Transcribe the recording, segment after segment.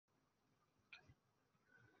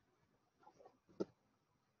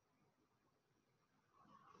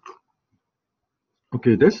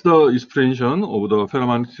Okay, that's the explanation of the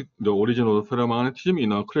ferromagnetic, the origin of the ferromagnetism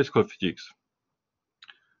in classical physics.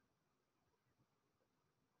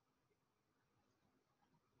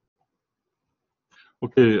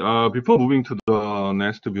 Okay, before moving to the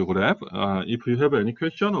next view graph, if you have any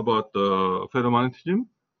question about the ferromagnetism,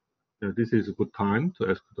 this is a good time to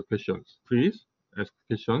ask the questions. Please ask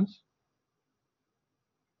questions.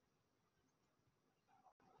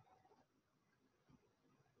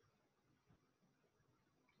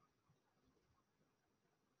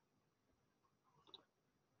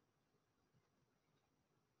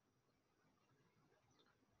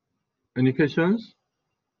 Any questions?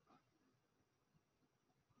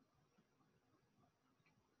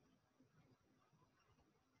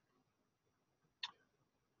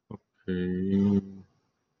 Okay.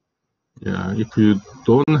 Yeah, if you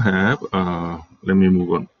don't have, let me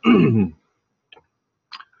move on.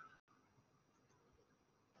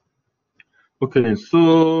 Okay,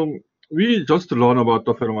 so we just learned about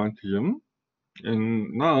the ferromagnetism,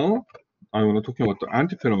 and now I want to talk about the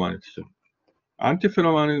antiferromagnetism.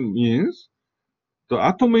 Antiferromagnetism means the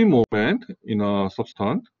atomic moment in a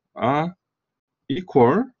substance are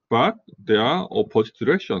equal, but they are opposite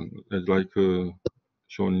direction, as like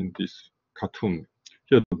shown in this cartoon.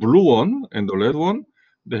 Here, the blue one and the red one,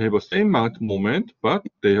 they have the same magnetic moment, but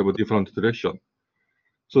they have a different direction.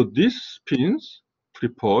 So these spins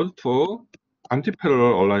preferred for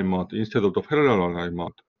anti-parallel alignment instead of the parallel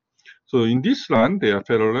alignment. So in this line, they are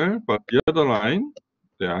parallel, but the other line,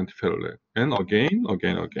 they are anti-parallel. And again.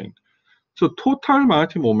 So total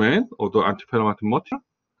magnetic moment of the antiferromagnetic material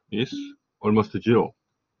is almost zero.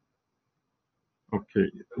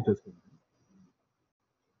 Okay.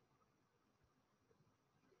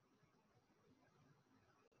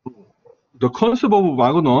 The concept of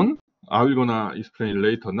magnon, I will gonna explain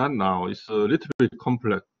later, not now. It's a little bit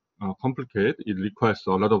complicated. It requires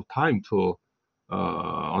a lot of time to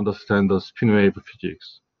understand the spin wave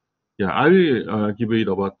physics. Yeah, I will give it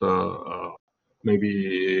about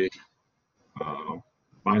maybe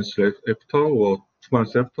months after or 2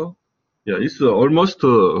 months after. Yeah, it's almost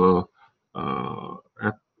the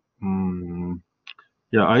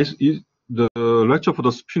lecture for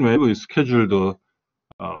the spin wave is scheduled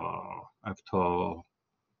after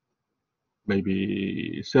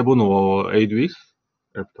maybe 7 or 8 weeks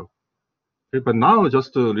after. Okay, but now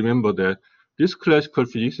just remember that this classical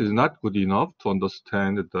physics is not good enough to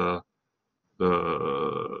understand the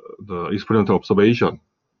experimental observation.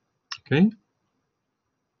 Okay.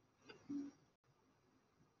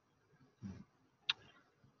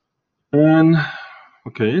 And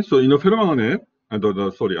okay, so in a ferromagnet,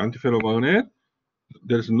 antiferromagnet,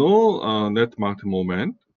 there is no net magnetic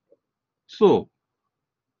moment. So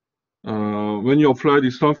when you apply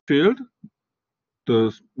the strong field,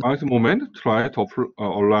 the magnetic moment try to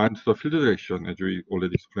align to the field direction, as we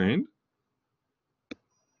already explained.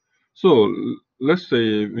 So let's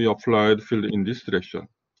say we applied field in this direction.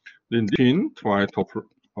 Then the pin try to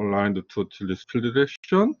align to this field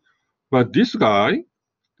direction, but this guy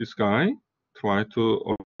try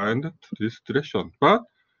to align to this direction. But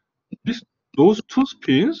those two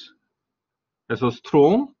spins has a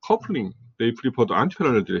strong coupling. They prefer the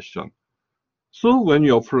antiparallel direction. So when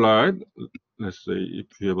you apply, let's say if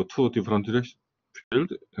you have a two different direction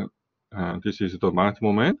field, this is the magnetic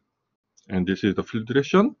moment, and this is the field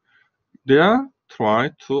direction. They are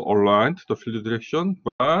trying to align to the field direction,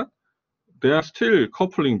 but they are still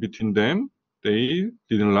coupling between them. They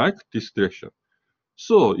didn't like this direction.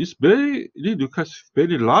 So it requires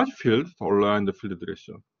very large field to align the field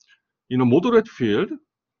direction. In a moderate field,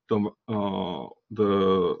 the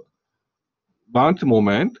magnetic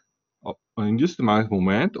moment, induced magnetic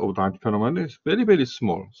moment of the antiferromagnet is very, very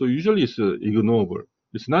small. So usually it's ignorable.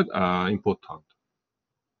 It's not important.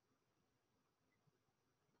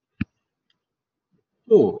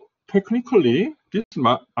 So technically, this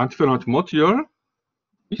antiferromagnetic material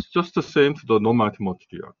is just the same to the non-magnetic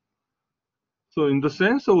material. So in the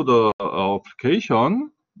sense of the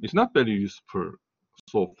application, it's not very useful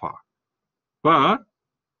so far. But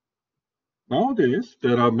nowadays,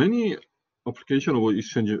 there are many applications of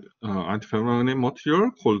exchange antiferromagnetic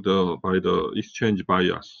material called by the exchange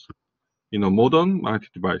bias in modern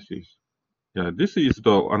magnetic devices. Yeah, this is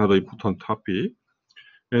another important topic.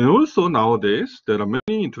 And also nowadays, there are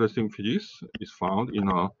many interesting physics is found in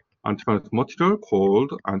antiferromagnetic material called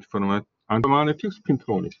antiferromagnetic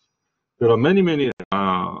spintronics. There are many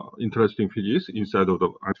interesting physics inside of the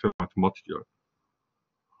antiferromagnetic material.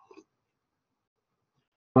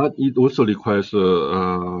 But it also requires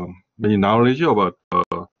many knowledge about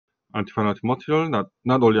antiferromagnetic material,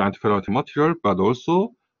 not only antiferromagnetic material, but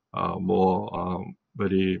also more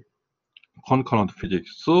very concurrent physics.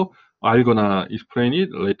 So I'm gonna explain it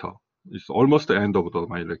later. It's almost the end of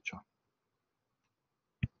my lecture.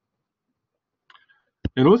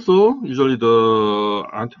 And also, usually the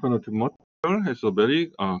antiferromanagnetic material has a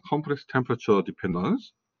very complex temperature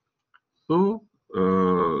dependence. So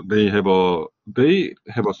they have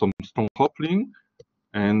some strong coupling,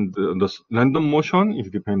 and the random motion is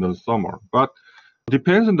dependent somewhere. But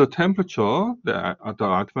depends on the temperature, the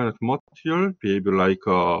antiferromagnetic material behave like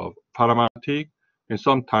paramagnetic, and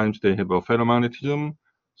sometimes they have a ferromagnetism,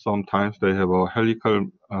 sometimes they have a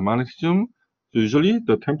helical magnetism. So usually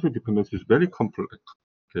the temperature dependence is very complex.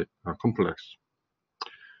 Okay, complex.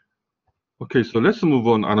 Okay, so let's move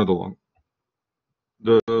on another one.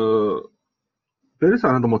 There is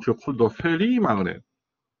another material called the ferrimagnet,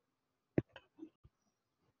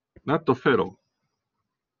 not the ferro.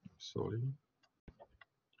 Sorry.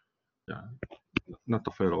 Yeah, not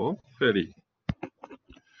the ferro, ferri.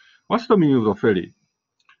 What's the meaning of the ferri?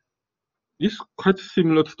 It's quite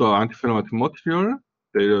similar to the antiferromagnetic material.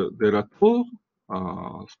 There are two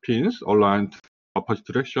spins aligned opposite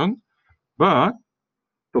direction, but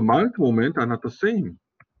the magnetic moment are not the same.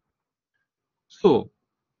 So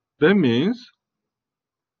that means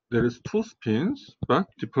there is two spins, but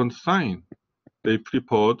different sign. They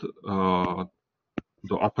preferred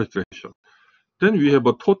the opposite direction. Then we have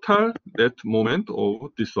a total net moment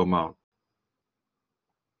of this amount.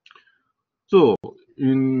 So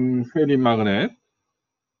in ferrimagnet,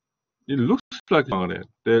 it looks like a magnet.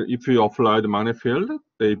 If you apply the magnetic field,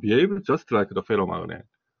 they behave just like the ferromagnet.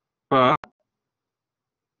 But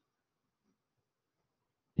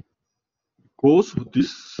goes to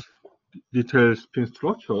this detailed spin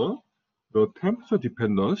structure, the temperature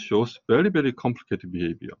dependence shows very, very complicated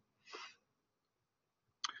behavior.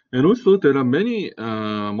 And also there are many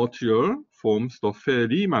material forms the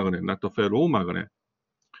ferrimagnet, not the ferromagnet.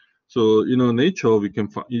 So in nature, we can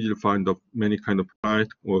easily find many kind of light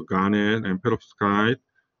or garnet and perovskite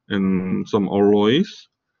and some alloys.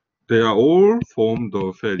 They are all formed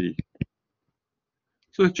of ferri.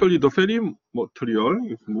 So actually, the ferri material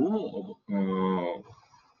is more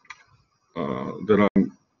there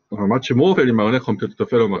are much more ferrimagnet compared to the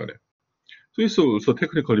ferromagnet. So it's also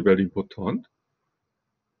technically very important.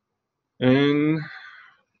 And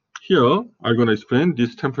here, I'm going to explain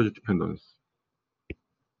this temperature dependence.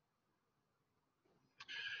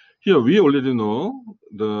 Here, we already know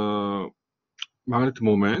the magnetic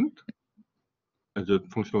moment as a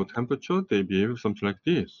function of temperature. They behave something like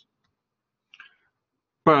this.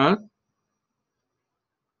 But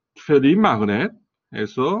ferrimagnet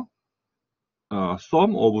has a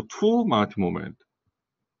sum of two magnetic moments.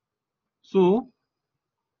 So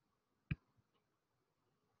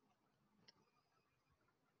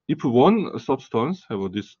if one substance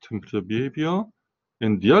have this temperature behavior,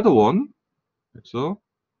 and the other one has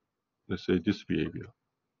let's say this behavior.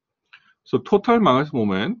 So total magnetic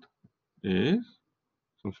moment is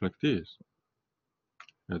something like this.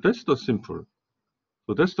 Yeah, that's the simple.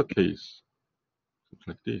 So that's the case. Something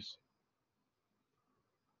like this.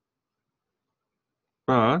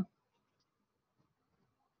 But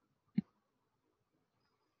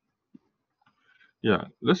yeah,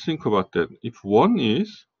 let's think about that. If one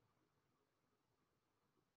is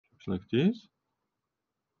like this,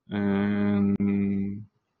 and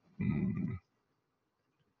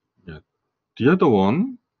yeah, the other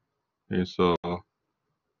one is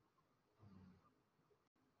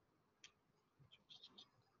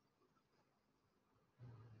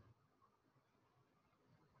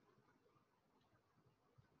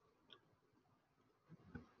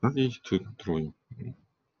not easy to draw.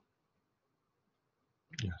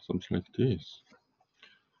 Yeah, something like this.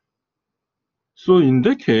 So in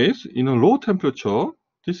that case, in a low temperature,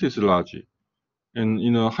 this is large, and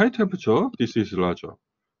in a high temperature, this is larger.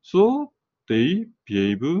 So they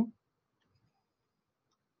behave, the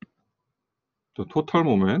total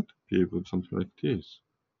moment behave something like this.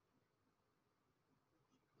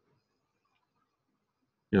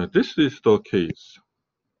 Yeah, this is the case.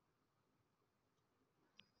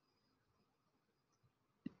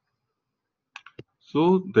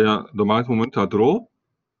 So the magnetic moment are drop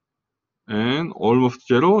and almost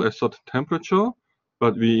zero at certain temperature,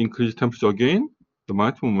 but we increase temperature again, the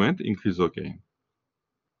magnetic moment increase again.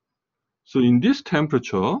 So in this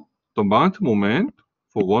temperature, the magnetic moment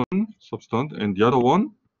for one substance and the other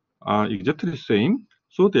one are exactly the same,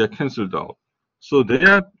 so they are cancelled out. So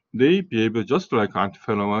they behave just like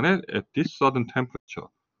antiferromagnet at this certain temperature.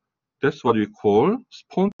 That's what we call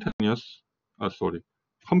spontaneous,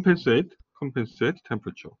 compensate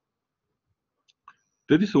temperature.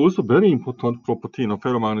 That is also very important property in a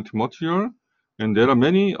ferromagnetic material, And there are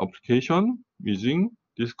many applications using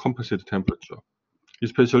this compensated temperature,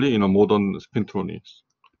 especially in a modern spintronics.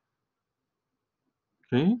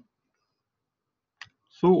 Okay.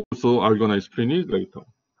 So also I'm gonna explain it later.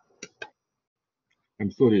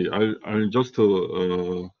 I'm sorry, I'll just say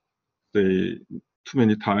too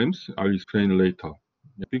many times. I'll explain later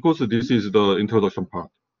because this is the introduction part.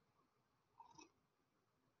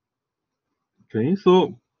 Okay,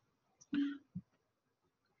 so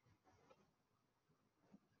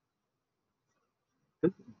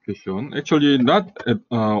question. Actually, not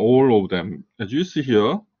all of them. As you see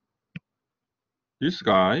here, this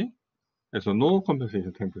guy has a no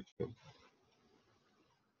compensation temperature.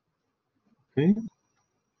 Okay.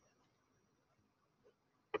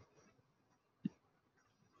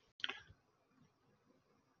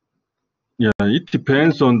 Yeah, it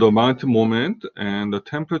depends on the magnetic moment and the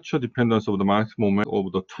temperature dependence of the magnetic moment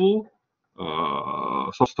of the two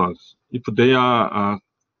substances. If they are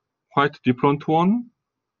quite different one,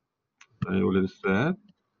 I already said,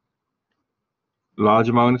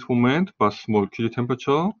 large magnetic moment but small QG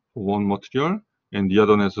temperature for one material, and the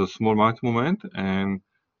other one has a small magnetic moment and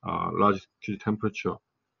large QG temperature.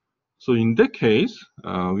 So in that case,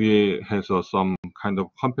 we have some kind of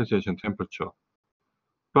compensation temperature.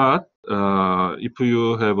 But if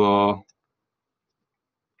you have a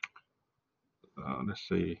let's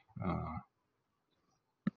say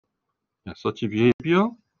such a behavior,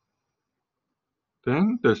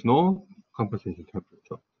 then there's no compensation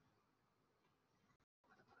temperature.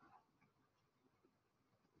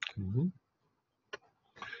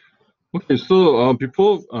 Okay, so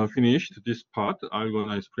before finished this part, I'm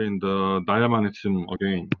gonna explain the diamagnetism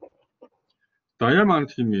again.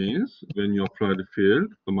 Diamagnetism means when you apply the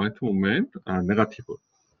field, the magnetic moment are negative,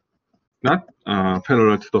 not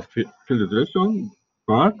parallel to the field direction,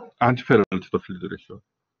 but anti-parallel to the field direction.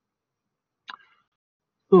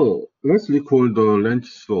 So let's recall the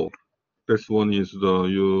Lenz's law. This one is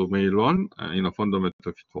you may learn in a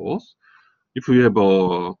fundamental course. If we have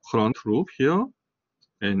a current loop here,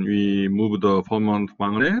 and we move the permanent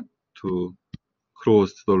magnet to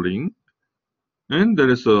close the ring, and there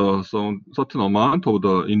is some certain amount of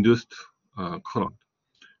the induced current.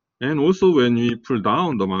 And also when we pull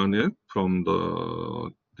down the magnet from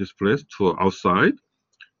this place to outside,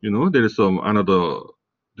 there is some another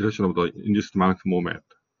direction of the induced magnetic moment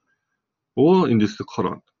or induced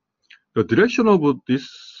current. The direction of this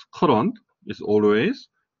current is always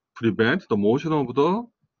prevent the motion of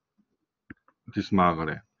this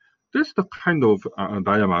magnet. That's the kind of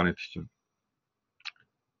diamagnetism.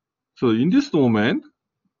 So in this moment,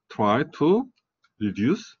 try to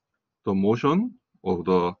reduce the motion of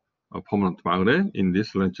the permanent magnet in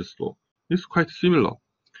this Lenz's law. It's quite similar.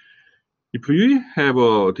 If we have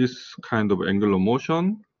this kind of angular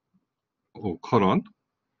motion of current,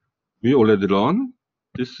 we already learned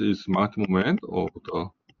this is magnetic moment of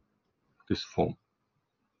this form.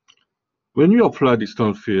 When we apply the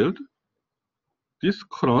external field, this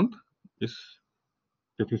current is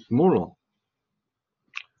getting smaller.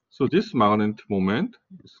 So this magnetic moment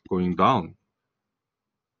is going down.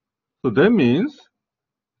 So that means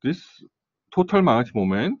this total magnetic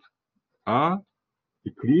moment are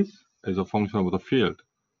decreased as a function of the field.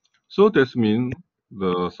 So that means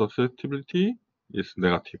the susceptibility is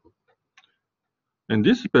negative. And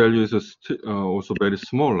this value is also very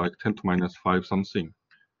small, like 10 to minus 5 something.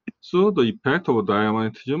 So the effect of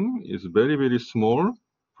diamagnetism is very, very small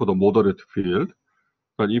for the moderate field.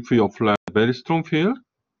 But if we apply a very strong field,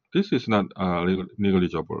 this is not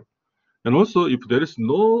negligible. And also, if there is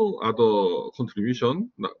no other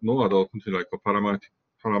contribution, no other contribution like a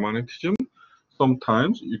paramagnetism,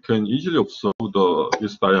 sometimes you can easily observe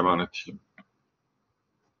this diamagnetism.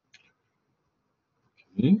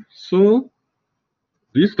 Okay. So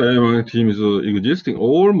this diamagnetism is existing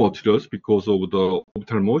all materials because of the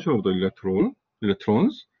orbital motion of the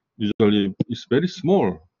electrons. Usually, it's very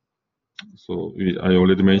small. So I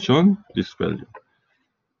already mentioned this value.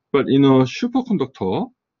 But in a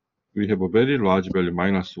superconductor, we have a very large value,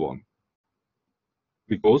 -1,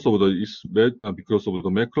 because of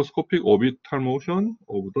the macroscopic orbital motion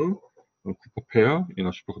of the Cooper pair in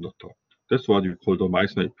a superconductor. That's what we call the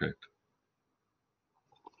Meissner effect.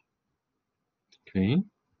 Okay.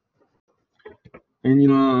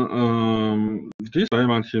 And this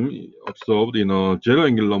diamagnetism observed in a zero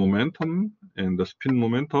angular momentum and the spin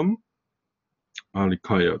momentum are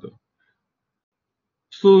required.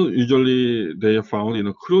 So usually they are found in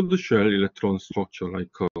a crude shell electron structure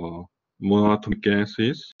like monoatomic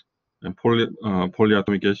gases and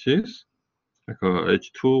polyatomic gases like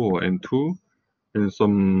H2 or N2 and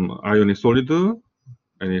some ionic solid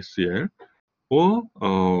NaCl. or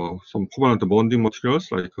some covalent bonding materials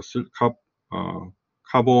like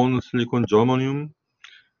carbon, silicon, germanium.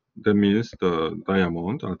 That means the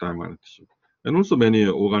diamond or diamagnetism. And also many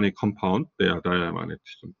organic compounds, they are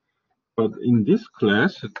diamagnetism. But in this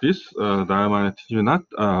class, this diamagnetism is not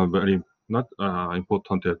very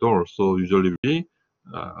important at all. So usually we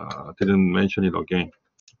didn't mention it again.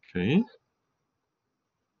 Okay.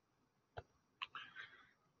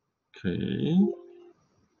 Okay.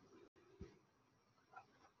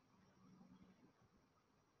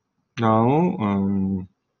 Now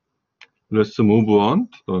let's move on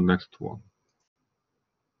to the next one.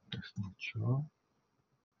 Next lecture.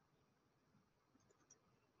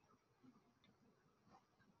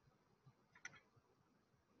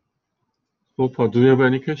 So far, do you have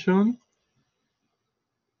any question?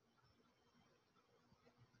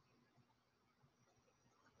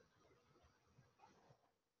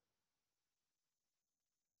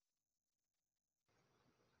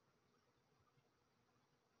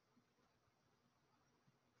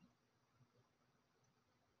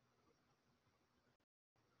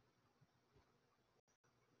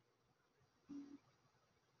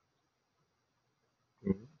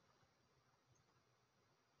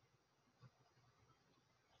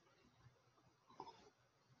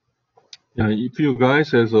 Yeah, if you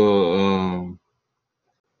guys has a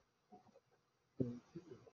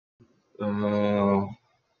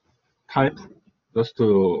type, just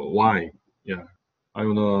Y. Yeah, I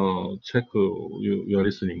wanna check your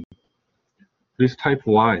listening. Please type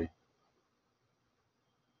Y.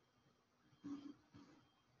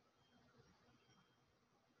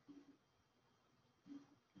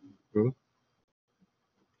 Good.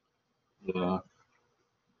 Yeah.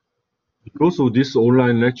 Because of this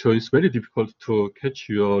online lecture, it's very difficult to catch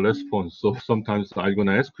your response. So sometimes I'm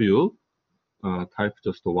gonna ask you, type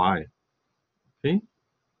just Y. Okay.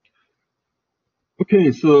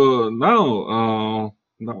 Okay. So now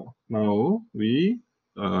we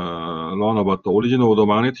learn about the origin of the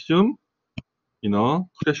magnetism in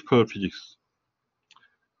classical physics.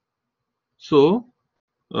 So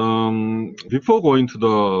before going to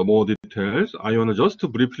the more details, I want to just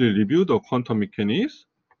briefly review the quantum mechanics.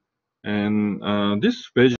 And this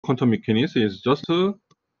basic quantum mechanics is just for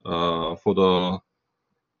the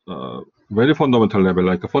very fundamental level,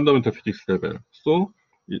 like a fundamental physics level. So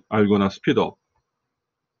I'm gonna speed up.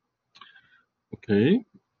 Okay.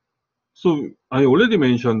 So I already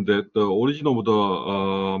mentioned that the origin of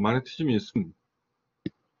the magnetism is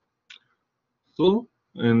so,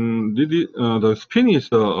 and the spin is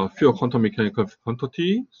a pure quantum mechanical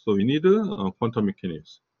quantity. So we need quantum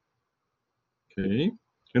mechanics. Okay.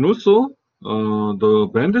 And also, the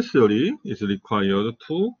band theory is required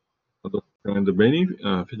to understand many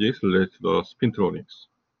physics related to the spintronics.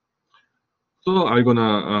 So I'm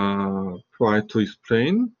gonna try to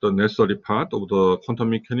explain the necessary part of the quantum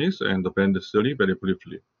mechanics and the band theory very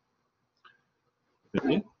briefly.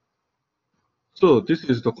 Okay. So this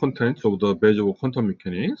is the content of the basic quantum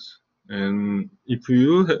mechanics. And if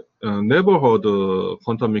you never heard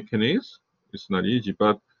quantum mechanics, it's not easy.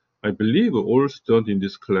 But I believe all students in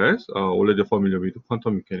this class are already familiar with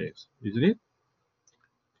quantum mechanics, isn't it?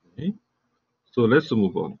 Okay. So let's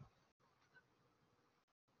move on.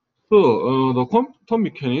 So the quantum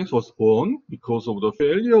mechanics was born because of the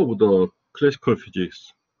failure of the classical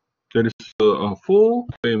physics. There is four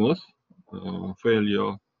famous failure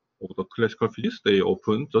of the classical physics. They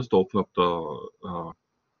just open up the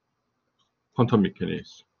quantum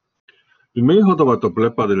mechanics. You may heard about the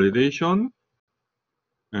black body radiation,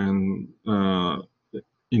 and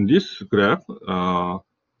in this graph,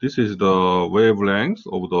 this is the wavelength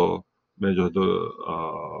of the measured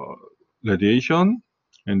radiation,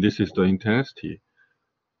 and this is the intensity.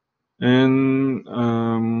 And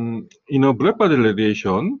in a black body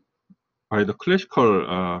radiation, by the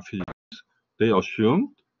classical physics, they assumed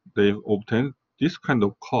they obtained this kind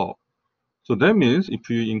of curve. So that means if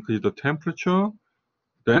you increase the temperature,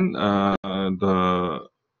 then the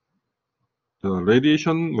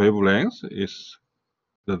radiation wavelength is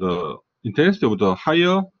the intensity of the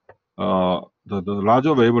higher, the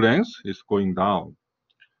larger wavelength is going down.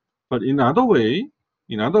 But in other way,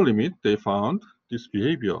 in other limit, they found this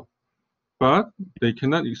behavior, but they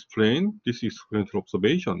cannot explain this experimental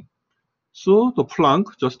observation. So the Planck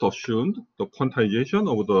just assumed the quantization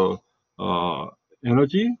of the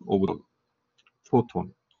energy of the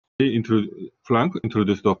photon. Planck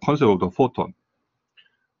introduced the concept of the photon.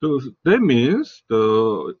 So that means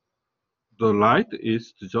the light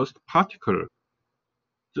is just particle.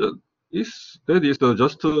 That is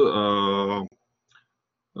just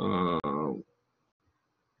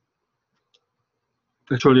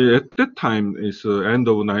Actually, at that time, it's end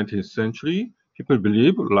of 19th century, people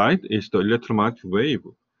believe light is the electromagnetic wave.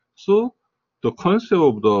 So the concept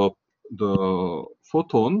of the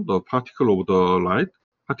photon, the particle of the light,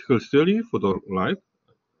 particle theory for the light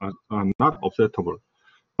are not acceptable.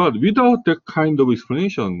 But without that kind of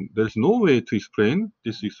explanation, there's no way to explain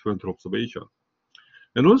this experimental observation.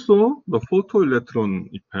 And also the photoelectron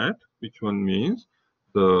effect, which one means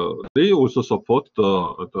they also support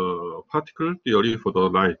the particle theory for the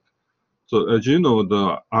light. So as you know,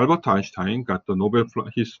 the Albert Einstein got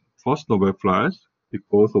his first Nobel Prize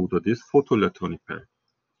because of this photoelectron effect.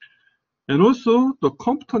 And also the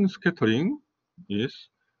Compton scattering is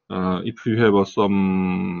if you have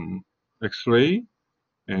some X-ray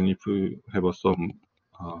and if you have some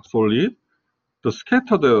solid, the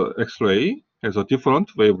scattered X-ray has a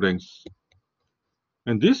different wavelength.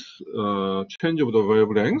 And this change of the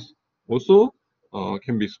wavelength also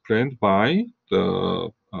can be explained by the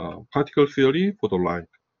particle theory for the light.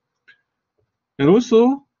 And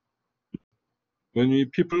also, when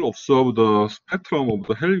people observe the spectrum of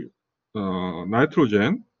the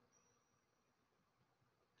nitrogen,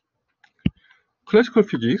 classical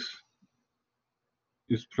physics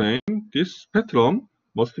explain this spectrum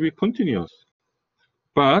must be continuous.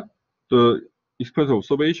 But the experimental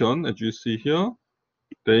observation, as you see here,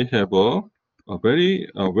 they have a very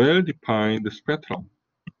well-defined spectrum,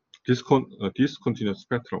 discontinuous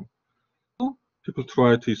spectrum. So people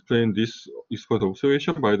try to explain this experimental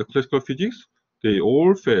observation by the classical physics. They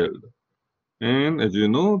all failed. And as you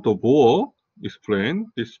know, the Bohr explained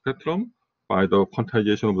this spectrum by the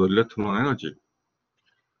quantization of the electron energy.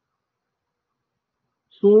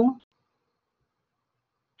 So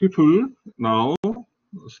people now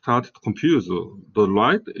start to confuse the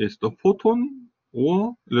light is the photon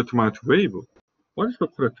or electromagnetic wave. What is the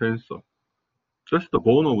correct answer? That's the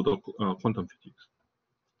bone of the quantum physics.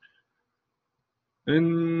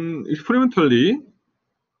 And experimentally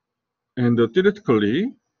and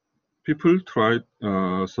theoretically, people try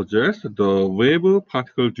suggest the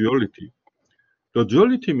wave-particle duality. The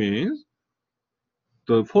duality means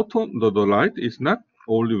the photon, the light is not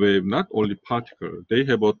only wave, not only particle. They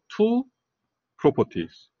have two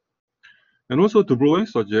properties. And also De Broglie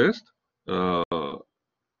suggests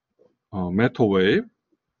matter wave.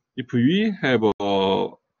 If we have a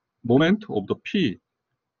momentum of the P,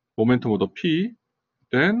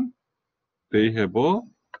 then they have a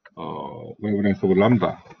wavelength of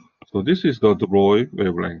lambda. So this is the De Broglie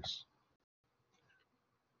wavelength.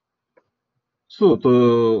 So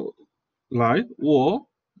the light or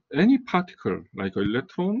any particle like an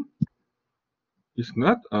electron is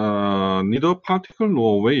not neither particle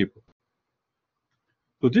nor wave.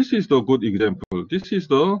 So this is the good example. This is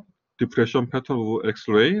the diffraction pattern of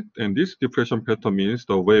X-ray, and this diffraction pattern means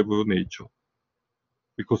the wave nature.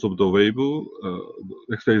 Because of the wave,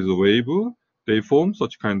 X-ray is a wave, they form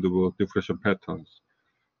such kind of diffraction patterns.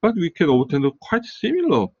 But we can obtain a quite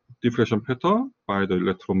similar diffraction pattern by the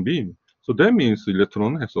electron beam. So that means the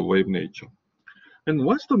electron has a wave nature. And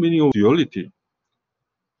what's the meaning of duality?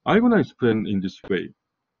 I'm going to explain in this way.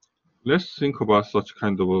 Let's think about such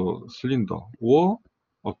kind of a cylinder or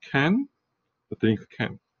a can, a drink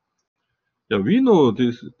can. Yeah, we know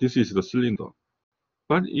this is the cylinder.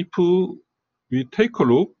 But if we take a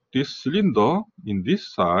look, this cylinder in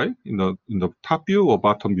this side, in the top view or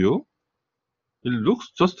bottom view, it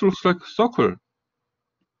just looks like a circle.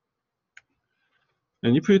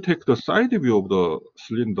 And if we take the side view of the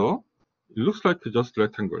cylinder, it looks like just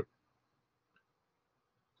rectangle.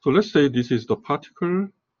 So let's say this is the particle,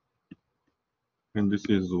 and this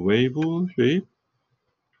is wave shape.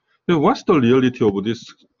 Then what's the reality of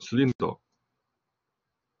this cylinder?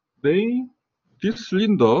 This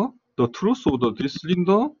cylinder, the truth of this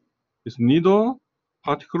cylinder is neither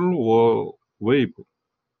particle or wave.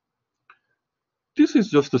 This is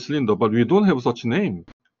just a cylinder, but we don't have such name.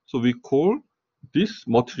 So we call this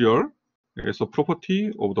material as a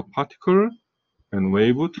property of the particle and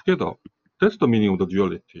wave together. That's the meaning of the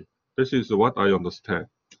duality. This is what I understand.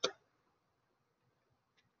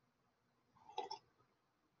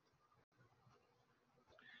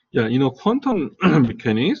 Yeah, in quantum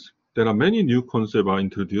mechanics, there are many new concepts are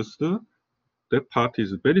introduced. That part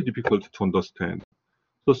is very difficult to understand.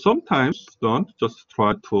 So sometimes don't just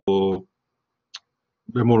try to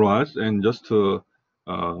memorize and just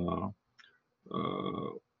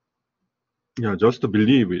just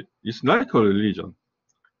believe it. It's like a religion.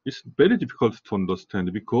 It's very difficult to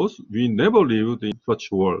understand because we never lived in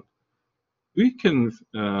such world. We can,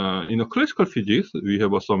 in a classical physics, we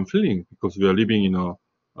have some feeling because we are living in a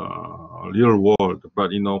real world.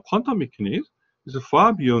 But in quantum mechanics, it's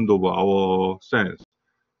far beyond of our sense.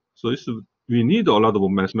 So we need a lot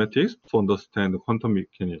of mathematics to understand quantum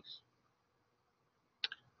mechanics.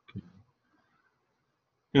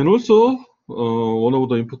 And also, one of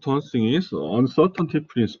the important things is uncertainty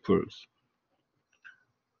principles.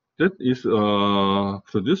 That is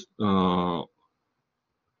produced,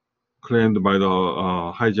 claimed by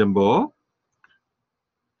the Heisenberg.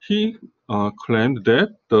 He claimed that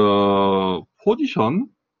the position,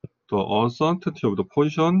 the uncertainty of the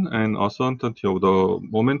position and uncertainty of the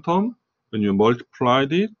momentum, when you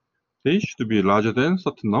multiplied it, they should be larger than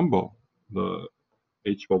certain number, the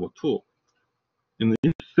h over 2. And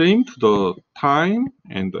it's same to the time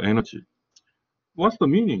and the energy. What's the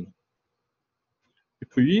meaning?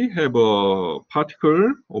 If we have a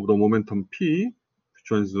particle of the momentum p,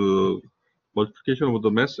 which is the multiplication of the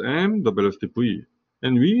mass m, the velocity v,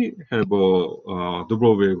 and we have a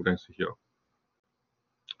double wavelength here.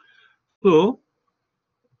 So,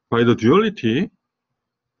 by the duality,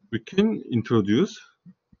 we can introduce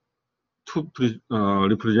to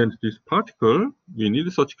represent this particle, we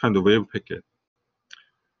need such kind of wave packet.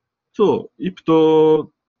 So, if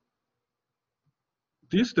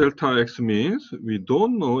this delta x means we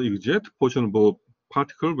don't know exact position of a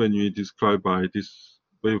particle when we describe by this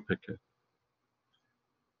wave packet.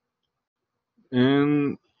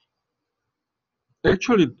 And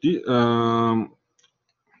actually,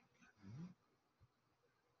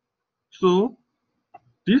 so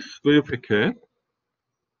this wave packet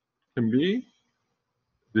can be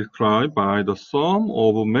described by the sum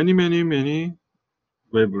of many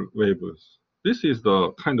waves. This is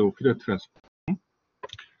the kind of Fourier transform.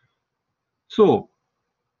 So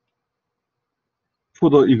for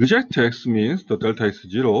the exact x means the delta x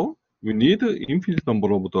 0, we need infinite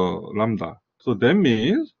number of the lambda. So that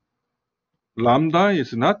means lambda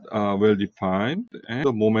is not well defined and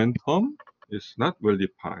the momentum is not well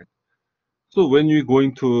defined. So when we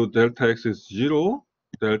going to delta x is 0,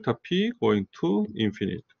 delta p going to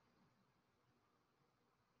infinite.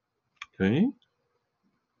 Okay.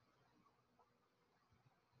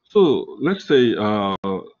 So let's say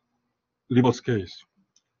reverse case.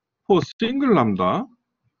 For single lambda,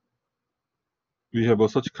 we have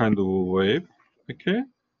such kind of wave. Okay.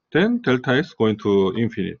 Then delta x going to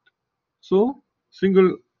infinite. So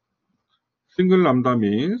single lambda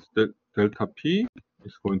means that delta p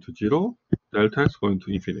is going to 0, delta x going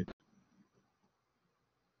to infinite.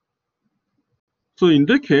 So in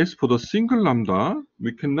that case, for the single lambda,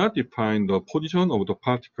 we cannot define the position of the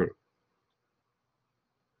particle.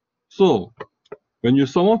 So when you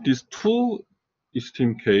sum up these two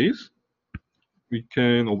extreme cases, we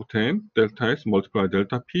can obtain delta x multiplied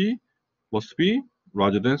delta p must be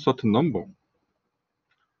larger than certain number.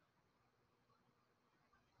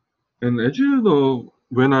 And as you know,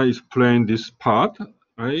 when I explain this part,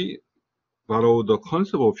 I borrow the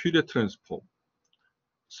concept of Fourier transform.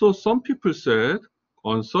 So some people said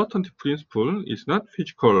uncertainty principle is not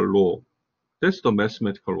physical law. That's the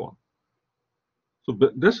mathematical one. So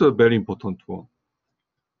that's a very important one.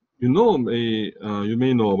 You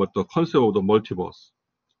may know about the concept of the multiverse.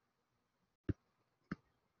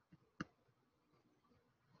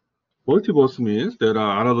 Multiverse means there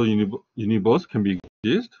are another universe can be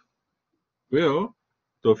exist where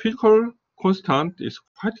the physical constant is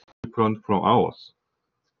quite different from ours.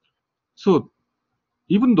 So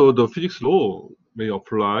even though the physics law may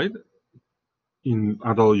apply in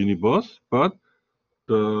other universe, but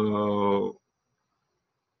the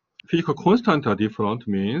physical constant are different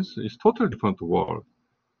means it's totally different world.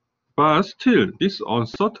 But still, this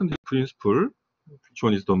uncertainty principle, which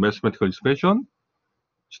one is the mathematical expression,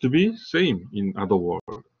 should be same in other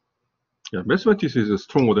world. Yeah, mathematics is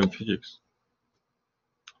stronger than physics.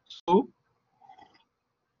 So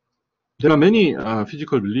there are many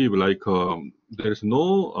physical belief like there is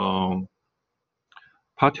no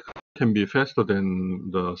particle can be faster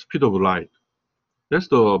than the speed of light. That's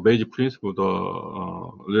the basic principle of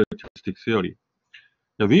the relativistic theory.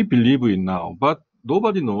 Yeah, we believe it now, but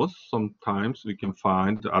nobody knows. Sometimes we can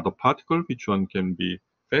find other particle which one can be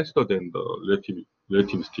faster than the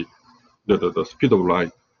relativistic, the speed of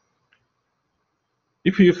light.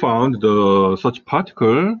 If you found such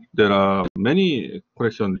particle, there are many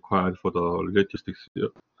questions required for the relativistic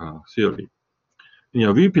theory.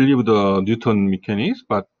 Yeah, we believe the Newton mechanics,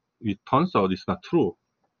 but it turns out it's not true.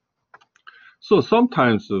 So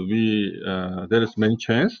sometimes there is many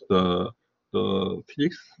chance the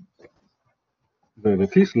physics the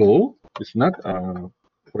physics law is not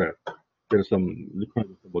correct. There's some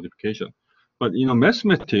requirement for modification, but in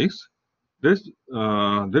mathematics, there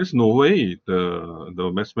is no way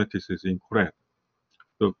the mathematics is incorrect.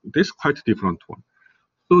 So this is quite different one.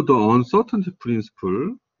 So the uncertainty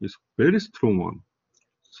principle is very strong one.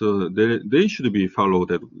 So they should be follow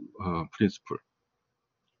that principle.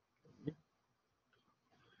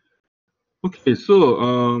 Okay,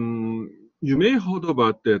 so you may heard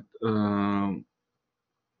about that.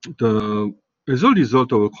 As a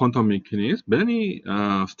result of quantum mechanics, many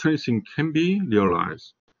strange things can be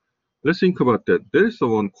realized. Let's think about that. There is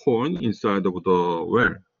one coin inside of the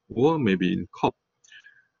well, or maybe in cup.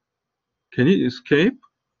 Can it escape?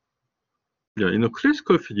 Yeah, in a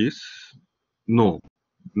classical physics, no,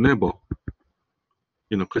 never.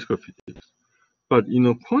 In a classical physics, but in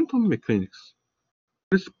a quantum mechanics,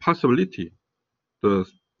 there's possibility. The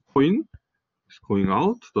coin is going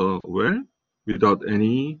out the well without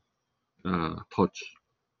any touch.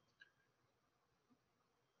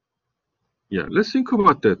 Yeah, let's think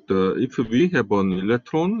about that. If we have an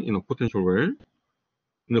electron in a potential well,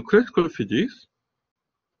 in a classical physics,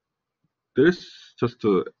 there's just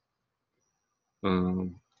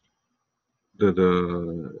um,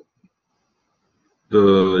 the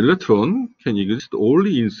electron can exist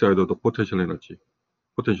only inside of the potential energy,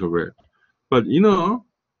 potential well. But in a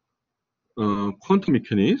quantum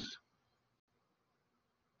mechanics,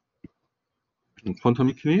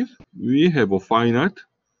 we have a finite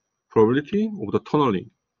probability of the tunneling.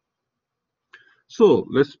 So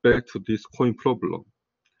let's back to this coin problem.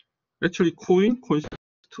 Actually, coin consists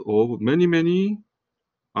of many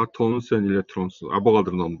atoms and electrons,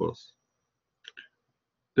 Avogadro numbers.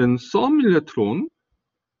 Then some electron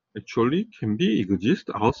actually can be exist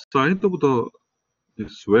outside of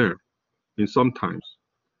this well in sometimes,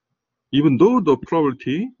 even though the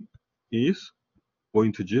probability is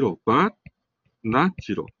going to 0, but not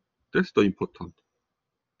 0. That's the important.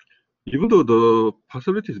 Even though the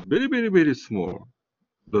possibility is very small.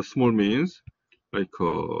 The small means like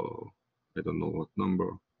I don't know what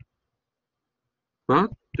number, but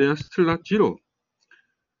they are still not 0.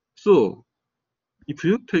 So if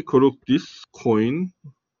you take a look this coin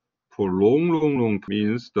for long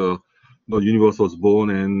means the universe was born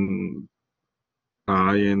and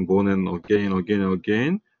die and born and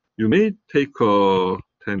again, you may take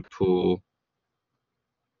 10 to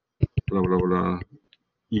blah blah blah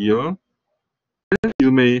year, then you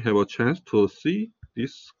may have a chance to see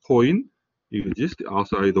this coin exist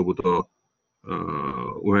outside of the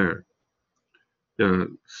well. Yeah,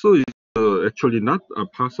 so it's actually not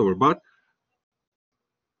possible. But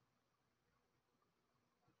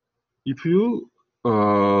if you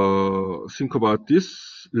think about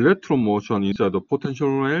this electron motion inside the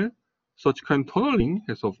potential well, such kind of tunneling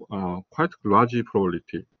has a quite large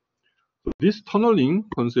probability. So this tunneling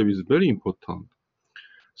concept is very important.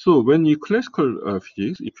 So when you classical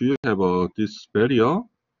physics, if you have this barrier,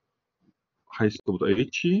 height of the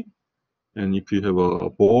h, and if you have a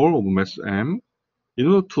ball of mass m, in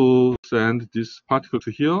order to send this particle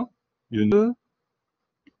to here, you need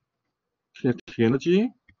kinetic energy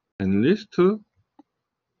at least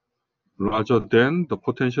larger than the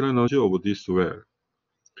potential energy of this well.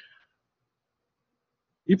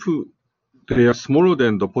 If they are smaller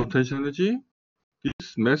than the potential energy,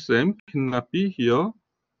 this mass m cannot be here.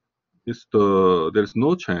 There's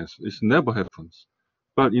no chance. It never happens.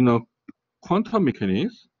 But in a quantum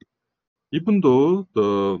mechanics, even though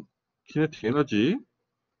the kinetic energy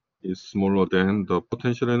is smaller than the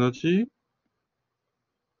potential energy,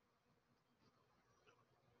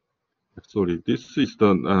 sorry, this is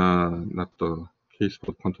the not the case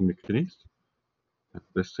for quantum mechanics.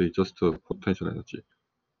 Let's say just potential energy.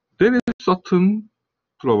 There is certain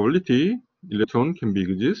probability electron can be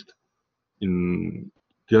exist in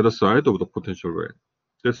the other side of the potential well.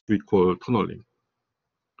 That's we call tunneling.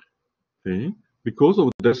 Okay, because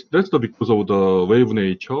of that's because of the wave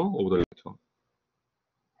nature of the electron.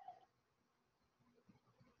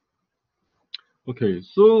 Okay,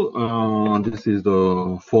 so this is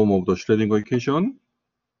the form of the Schrödinger equation.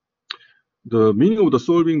 The meaning of the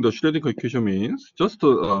solving the Schrödinger equation means just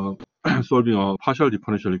solving a partial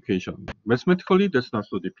differential equation. Mathematically, that's not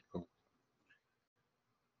so difficult.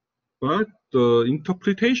 But the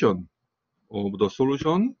interpretation of the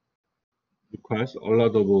solution requires a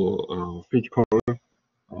lot of physical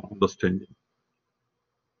understanding.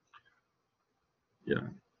 Yeah,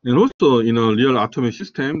 and also in a real atomic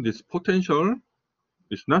system, this potential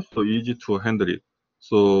is not so easy to handle it.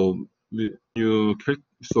 So you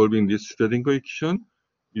solving this Schrödinger equation,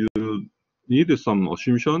 you need some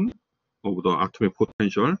assumption of the atomic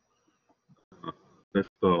potential. That's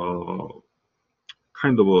the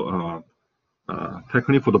kind of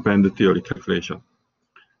technique for the band theory calculation.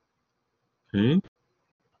 Okay.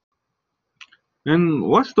 And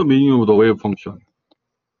what's the meaning of the wave function?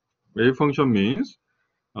 Wave function means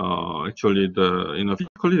Actually,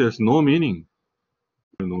 physically there's no meaning.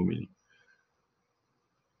 No meaning.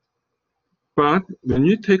 But when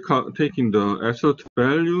you taking the absolute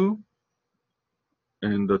value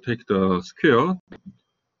and take the square,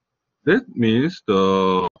 that means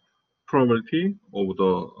the probability of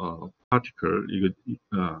the particle,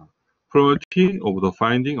 probability of the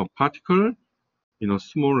finding of particle in a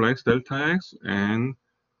small x delta x and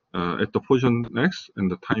at the position x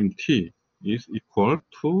and the time t is equal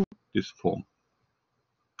to this form.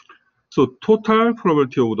 So total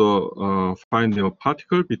probability of the finding of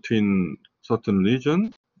particle between certain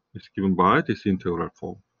region is given by this integral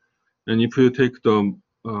form. And if you take the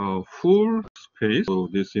full space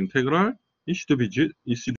of this integral, it should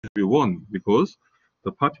be 1 because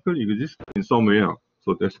the particle exists in somewhere.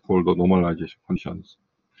 So that's called the normalization conditions.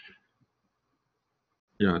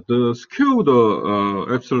 Yeah, the square of the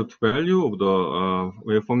absolute value of the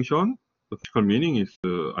wave function, the physical meaning is,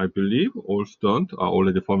 I believe, all students are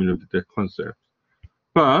already familiar with that concept.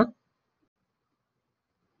 But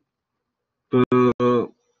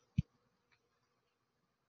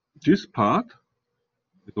this part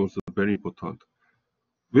is also very important.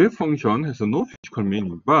 Wave function has no physical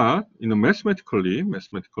meaning, but mathematically,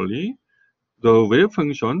 the wave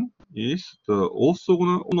function is the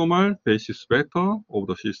orthogonal basis vector of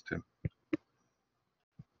the system.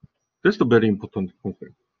 That's the very important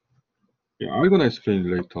concept. Yeah, I'm gonna explain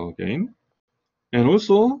later again. And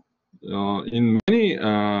also, in many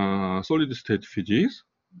solid state physics,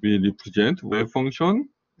 we represent wave function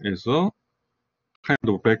as a kind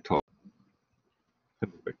of vector.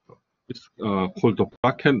 It's called the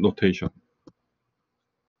bracket notation.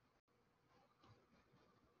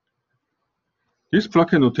 This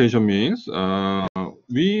bracket notation means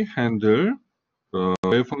we handle the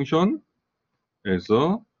wave function as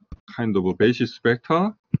a kind of a basis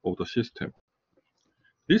vector of the system.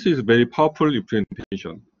 This is very powerful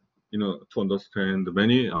representation, to understand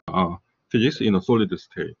many physics in a solid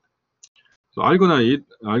state. So I'm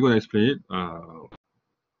gonna explain it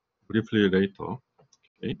briefly later.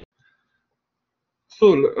 Okay.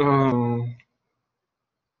 So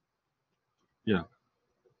yeah,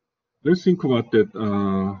 let's think about that.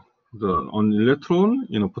 On electron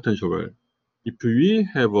in a potential well. If we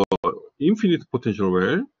have a infinite potential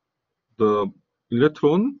well, the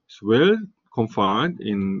electron is well confined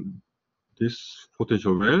in this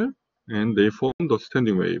potential well, and they form the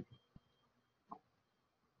standing wave.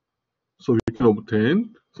 So we can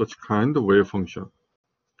obtain such kind of wave function.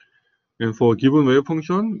 And for a given wave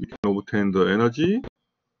function, we can obtain the energy,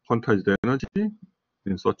 quantized energy,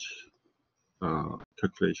 in such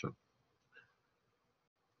calculation.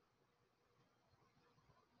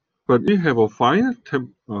 But we have a finite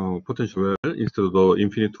potential well instead of the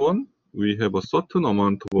infinite one. We have a certain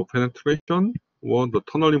amount of penetration or the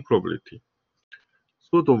tunneling probability.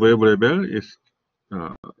 So the wave level is,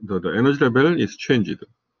 the energy level is changed.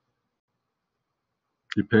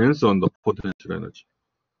 Depends on the potential energy.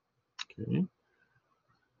 Okay.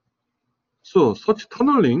 So such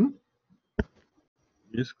tunneling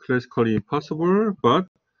is classically impossible, but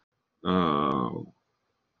quantum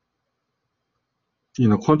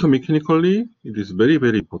mechanically, it is very,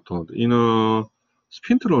 very important. In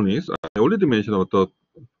spintronics, I already mentioned about the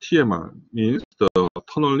TMR, means the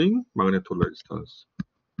tunneling magnetoresistance.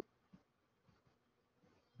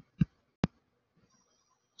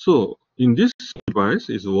 So in this device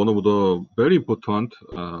is one of the very important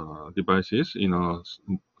devices in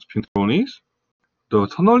spintronics. The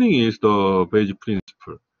tunneling is the basic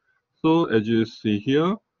principle. So as you see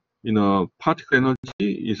here, particle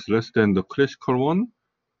energy is less than the classical one.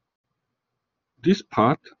 This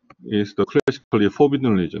part is the classically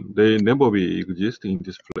forbidden region. They never will exist in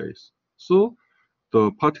this place. So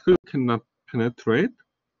the particle cannot penetrate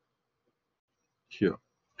here.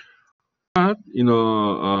 But in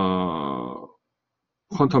a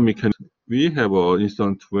quantum mechanics, we have an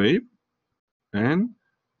instant wave, and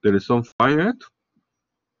there is some finite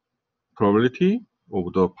probability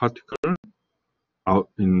of the particle out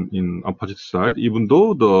in opposite side, even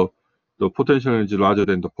though the potential energy is larger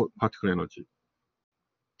than the particle energy.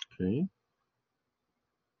 Okay.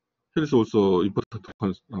 Here is also important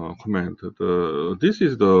comment. This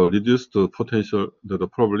is the reduced potential, the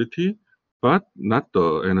probability, but not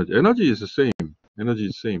the energy. Energy is the same. Energy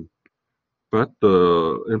is same, but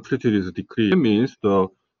the amplitude is decreased. That means the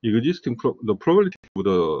probability of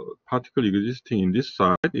the particle existing in this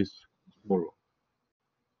side is smaller.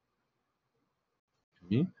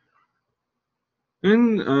 Okay.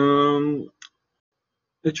 And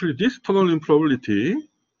actually, this tunneling probability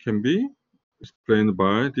can be explained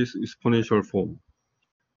by this exponential form.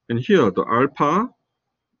 And here, the alpha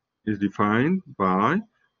is defined by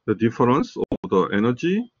the difference of the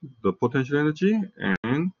energy, the potential energy,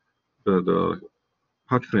 and the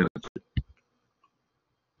particle energy.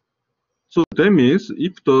 So that means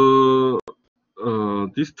if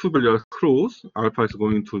these two values are close, alpha is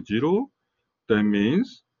going to 0. That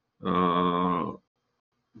means the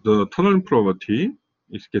tunneling probability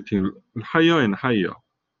is getting higher and higher.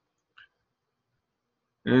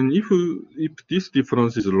 And if this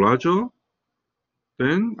difference is larger,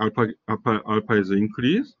 then alpha is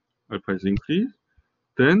increased. Alpha is increased.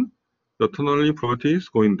 Then the tunneling probability is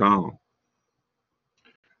going down.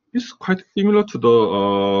 It's quite similar to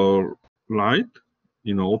the light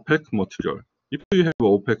in opaque material. If you have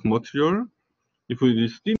opaque material, if it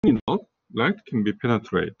is thin enough, light can be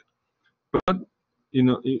penetrated. But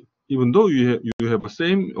even though you have the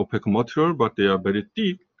same opaque material, but they are very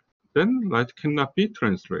thick, then light cannot be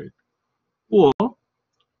translated. Or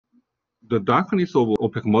the darkness of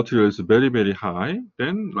opaque material is very, very high,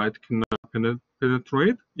 then light cannot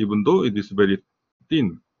penetrate, even though it is very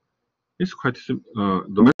thin. It's quite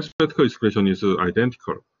the mathematical expression is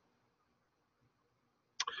identical.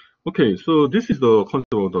 Okay, so this is the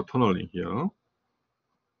concept of the tunneling here.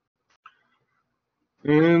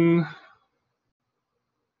 And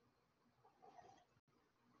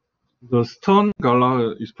the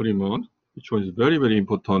Stern-Gala experiment, which was very, very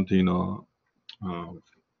important in to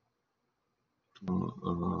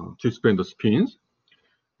explain the spins.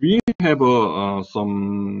 We have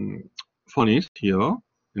some furnace here,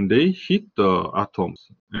 and they hit the atoms,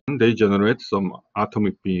 and they generate some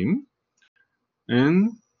atomic beam.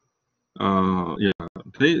 And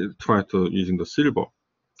they try to using the silver.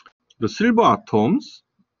 The silver atoms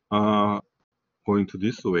are going to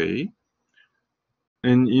this way,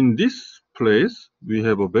 and in this place we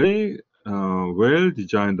have a very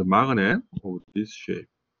well-designed magnet of this shape.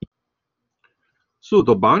 So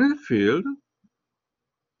the magnetic field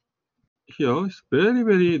here is very,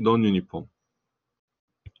 very non-uniform,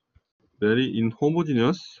 very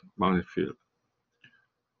inhomogeneous magnetic field.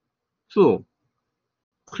 So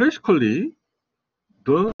classically,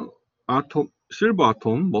 the silver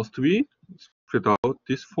atom must be spread out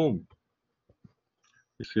this form.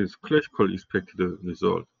 This is classical expected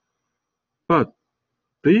result. But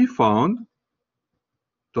they found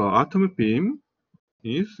the atomic beam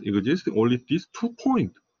exists only these 2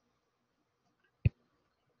 points.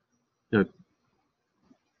 Yeah.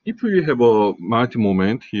 If we have a magnetic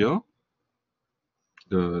moment here,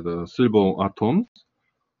 the silver atoms,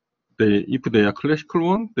 if they are classical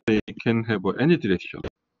one, they can have any direction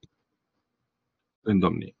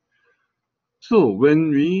randomly. So when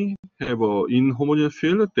we have an inhomogeneous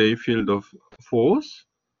field, they feel the force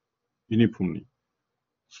uniformly.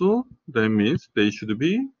 So that means they should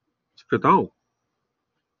be spread out.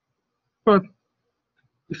 But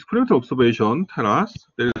experimental observation tell us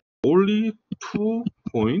there is only 2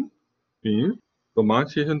 points, means the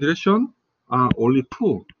magnetic direction are only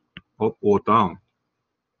 2, up or down.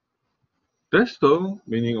 That's the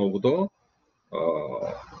meaning of the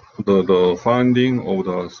finding of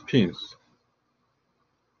the spins.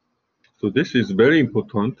 So this is very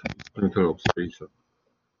important experimental observation,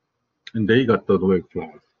 and they got the Nobel Prize.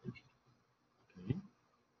 Okay.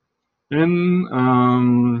 And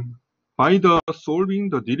by solving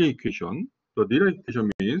the Dirac equation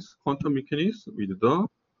means quantum mechanics with the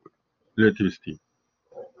relativity.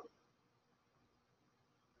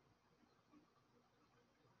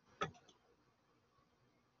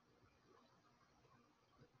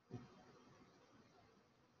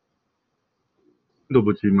 The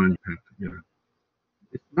Boltzmann effect, yeah.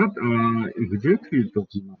 It's not exactly the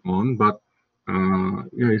Boltzmann, but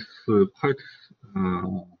yeah, it's quite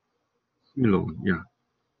similar, yeah.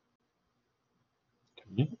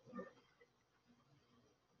 Okay.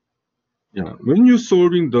 Yeah, when you're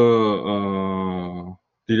solving the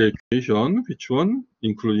Dirac equation, which one,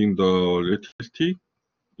 including the relativistic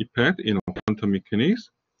effect in quantum mechanics,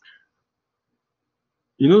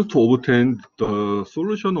 in order to obtain the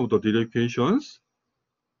solution of the Dirac equations,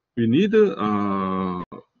 we need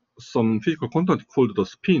some physical constant called the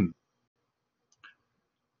spin.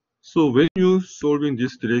 So when you're solving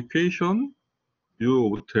this Dirac equation,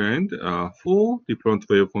 you obtained 4 different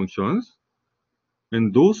wave functions,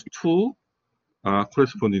 and those 2 are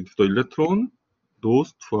corresponding to the electron,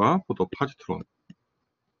 those 2 are for the positron.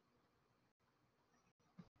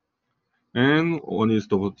 And one is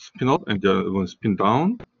the spin up and the other one spin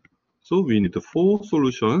down. So we need 4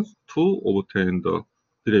 solutions to obtain the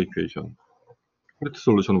Dirac equation, correct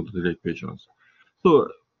solution of the Dirac equations. So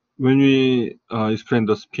when we explain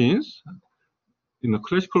the spins in a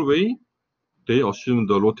classical way, they assume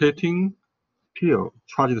the rotating sphere,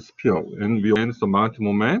 charged sphere, and we find the magnetic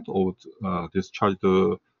moment of this charged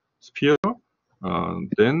sphere,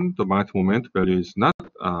 then the magnetic moment value is not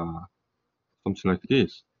something like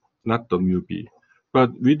this, not the mu b.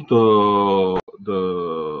 But with the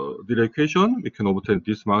equation, we can obtain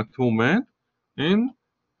this magnetic moment, and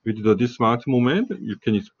with this magnetic moment, you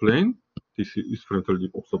can explain this experimental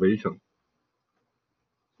observation.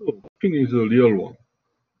 So, spin is a real one.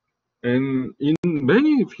 And in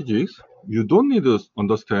many physics, you don't need to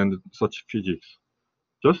understand such physics.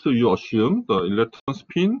 Just you assume the electron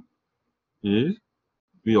spin is,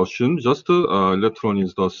 we assume just electron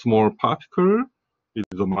is the small particle with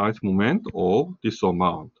the magnetic moment of this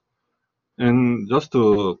amount. And just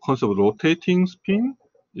the concept of rotating spin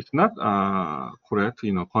is not correct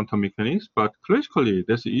in quantum mechanics, but classically,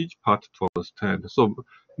 that's easy part to understand. So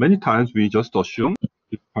many times we just assume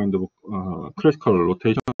this kind of classical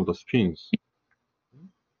rotation of the spins.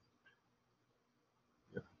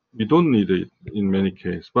 We don't need it in many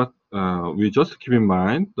cases, but we just keep in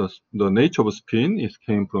mind the nature of spin is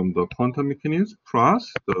came from the quantum mechanics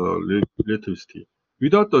plus the relativity.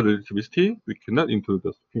 Without the relativity, we cannot include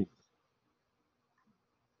the spin.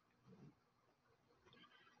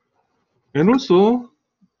 And also,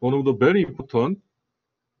 one of the very important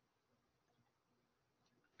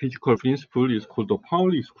physical principle is called the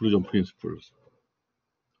Pauli exclusion principles.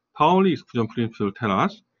 Pauli exclusion principle tell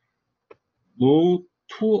us no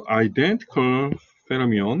two identical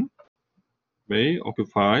phenomena may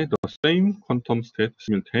occupy the same quantum state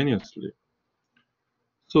simultaneously.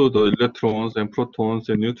 So the electrons and protons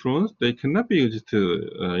and neutrons, they cannot be exist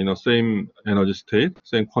in the same energy state,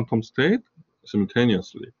 same quantum state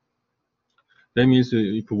simultaneously. That means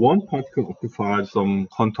if one particle occupies some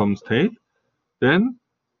quantum state, then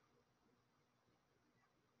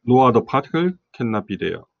no other particle cannot be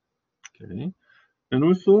there. Okay, and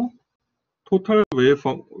also total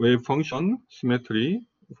wave function symmetry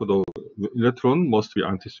for the electron must be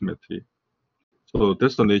antisymmetry. So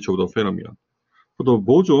that's the nature of the phenomenon. For the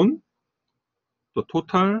boson, the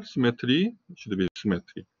total symmetry should be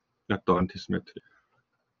symmetry, not the antisymmetry.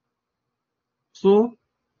 So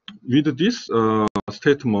with this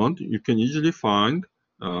statement, you can easily find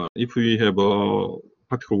if we have a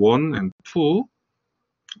particle 1 and 2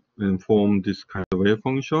 and form this kind of wave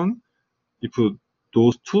function, if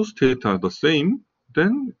those two states are the same,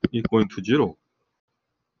 then it's going to 0.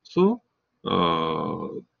 So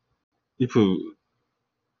if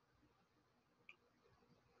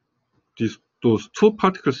those two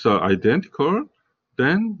particles are identical,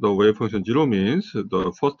 then the wave function 0 means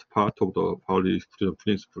the first part of the Pauli exclusion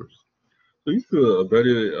principles. So it's a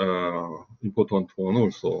very important one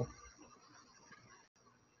also.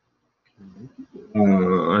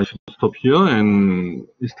 I should stop here, and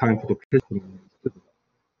it's time for the question.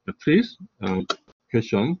 Please, ask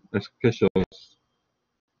questions.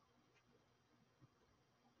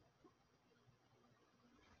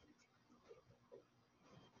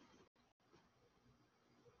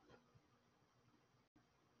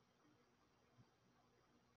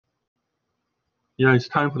 Yeah, it's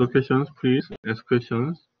time for the questions. Please ask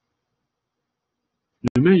questions.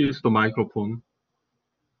 You may use the microphone.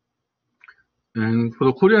 And for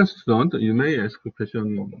the Korean student, you may ask a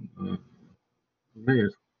question. You may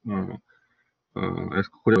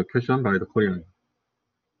ask Korean question by the Korean.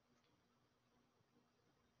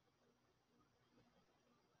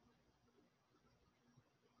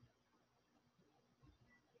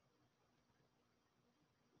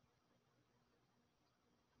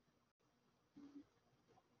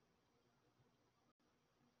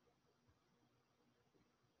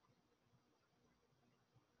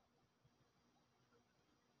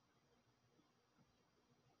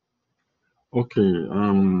 Okay.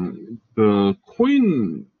 The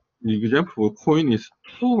coin example of coin is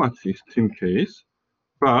too much extreme case,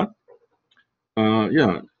 but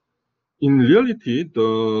yeah. In reality,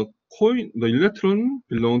 the electron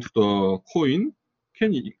belong to the coin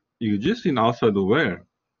can exist in outside the where.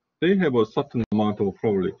 They have a certain amount of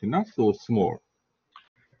probability, not so small.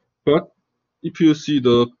 But if you see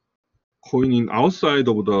the coin in outside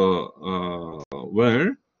of the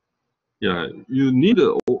where, yeah, you need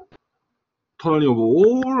totally of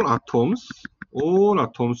all atoms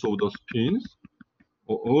of the spins,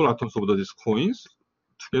 all atoms of these coins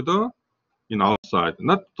together in outside,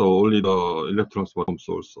 not only the electrons but atoms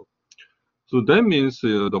also. So that means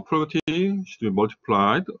the probability should be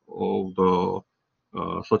multiplied of the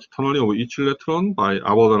such tunneling of each electron by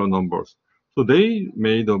Avogadro numbers. So they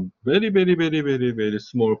made a very, very, very, very, very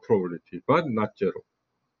small probability, but not 0.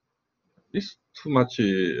 It's too much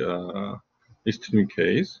extreme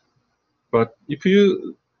case. But if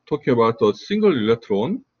you talking about a single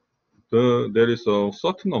electron, there is a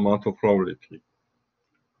certain amount of probability.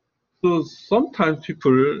 So sometimes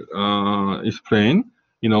people explain,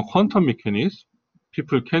 quantum mechanics,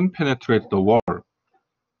 people can penetrate the wall.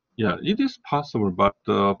 Yeah, it is possible, but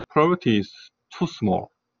the probability is too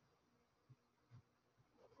small.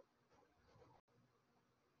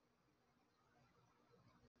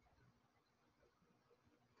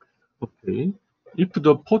 Okay. If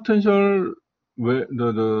the potential,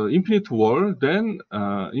 the infinite wall, then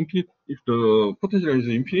if the potential is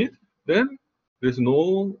infinite, then there's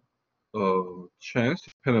no chance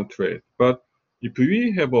to penetrate. But if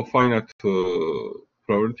we have a finite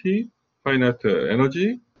probability, finite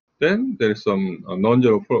energy, then there is some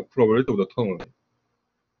non-zero probability of the tunneling.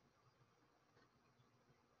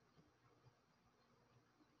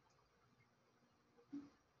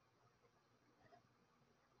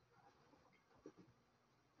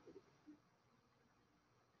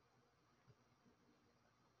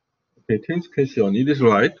 Okay, 10th question. It is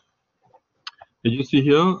right. As you see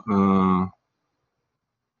here,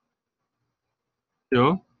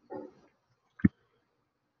 here,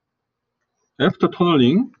 after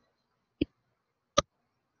tunneling,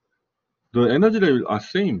 the energy level are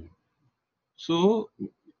same. So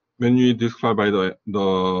when you describe by the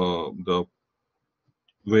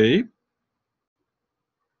wave,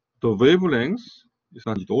 the wavelength is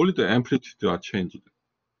not only the amplitude are changed.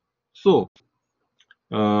 So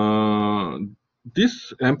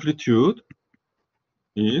this amplitude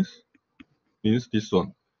means this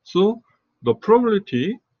one. So the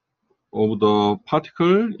probability of the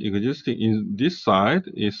particle existing in this side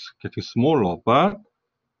is getting smaller, but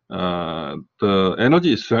the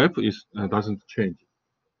energy itself doesn't change.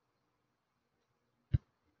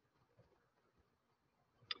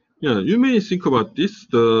 Yeah, you may think about this.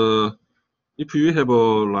 If you have a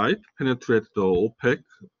light penetrate the opaque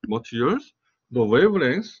materials, the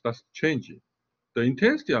wavelength does change. The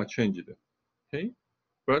intensity are changed. Okay,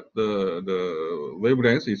 but the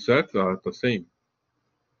wavelength itself are the same.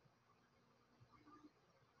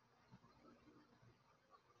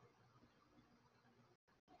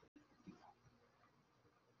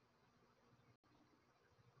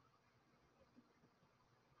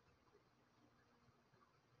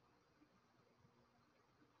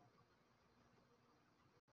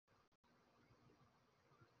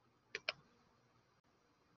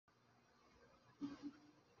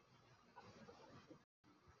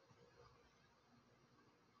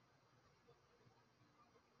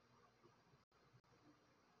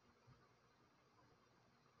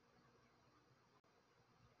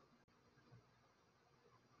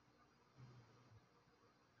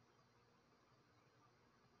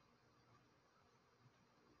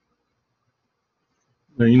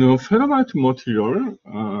 Ferrite material,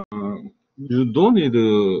 you don't need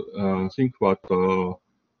to think about the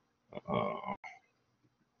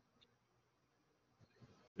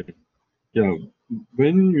yeah.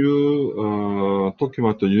 When you talk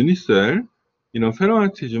about the unicell,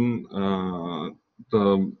 ferromagneticism,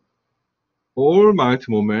 the all Mach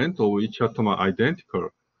moment of each atom are identical.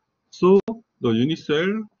 So the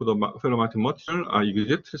unicell for the ferromagnetic material are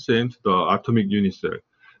exactly same to the atomic unicell.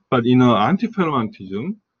 But in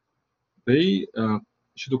antiferromagnetism, they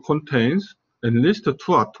should contain at least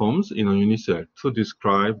two atoms in a unicell to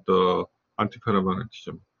describe the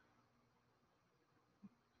antiferromagnetism.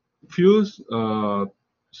 If you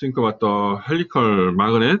think about the helical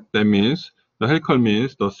magnet, that means the helical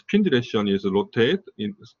means the spin direction is rotate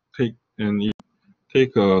and it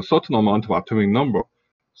take a certain amount of atomic number.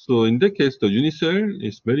 So in that case, the unicell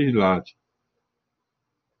is very large.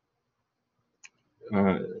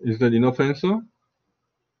 Is that enough answer?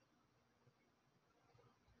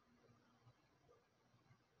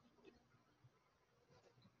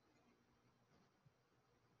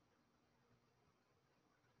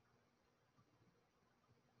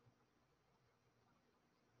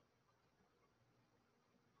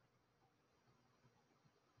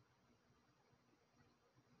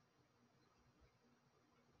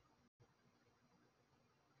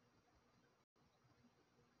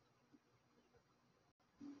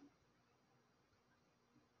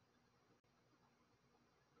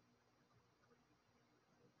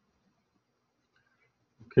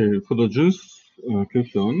 Okay, for the juice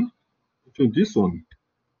question, so this one,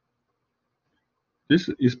 this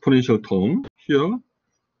exponential term here,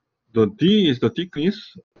 the d is the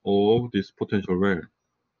thickness of this potential well.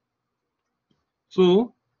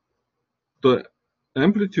 So the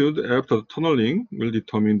amplitude after tunneling will be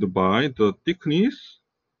determined by the thickness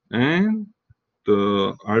and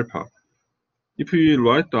the alpha. If we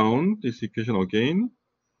write down this equation again,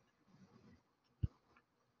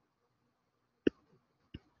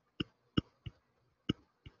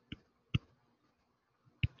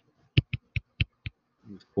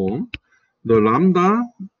 form. The lambda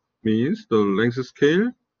means the length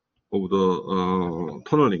scale of the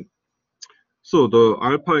tunneling. So the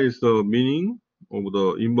alpha is the meaning of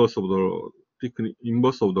the inverse of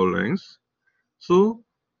the length. So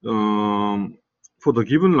for the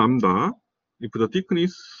given lambda, if the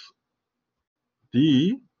thickness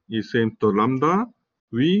d is same to lambda,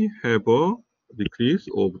 we have a decrease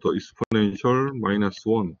of the exponential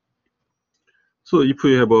 -1. So if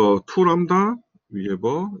we have a 2 lambda, we have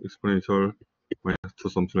a exponential -2,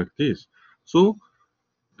 something like this. So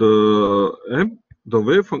the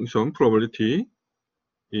wave function probability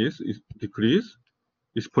is decreased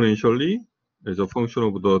exponentially as a function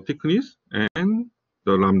of the thickness and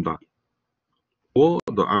the lambda or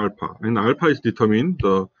the alpha. And alpha is determined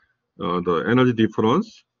the energy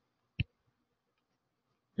difference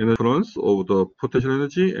of the potential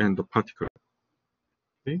energy and the particle.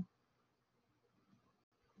 Okay.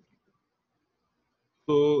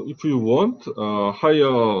 So if you want a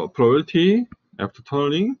higher probability after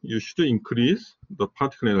tunneling, you should increase the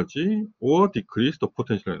particle energy or decrease the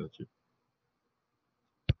potential energy.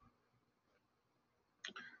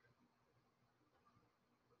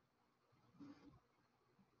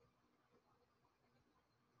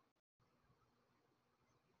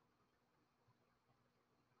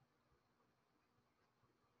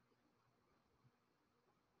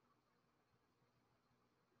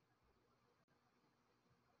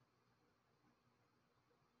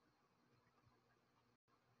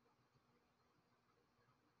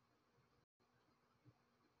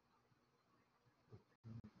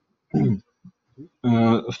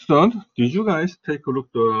 Student, did you guys take a look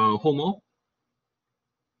at the homework?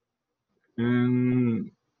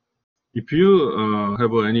 And if you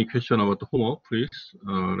have any question about the homework, please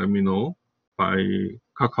let me know by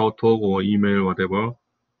KakaoTalk or email, whatever.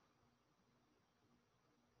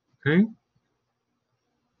 Okay.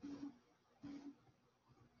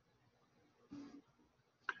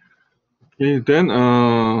 Okay, then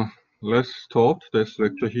let's stop this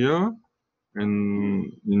lecture here.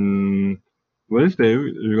 And in Wednesday,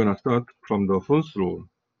 we're gonna start from the first rule.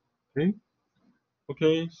 Okay.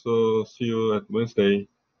 Okay. So see you at Wednesday.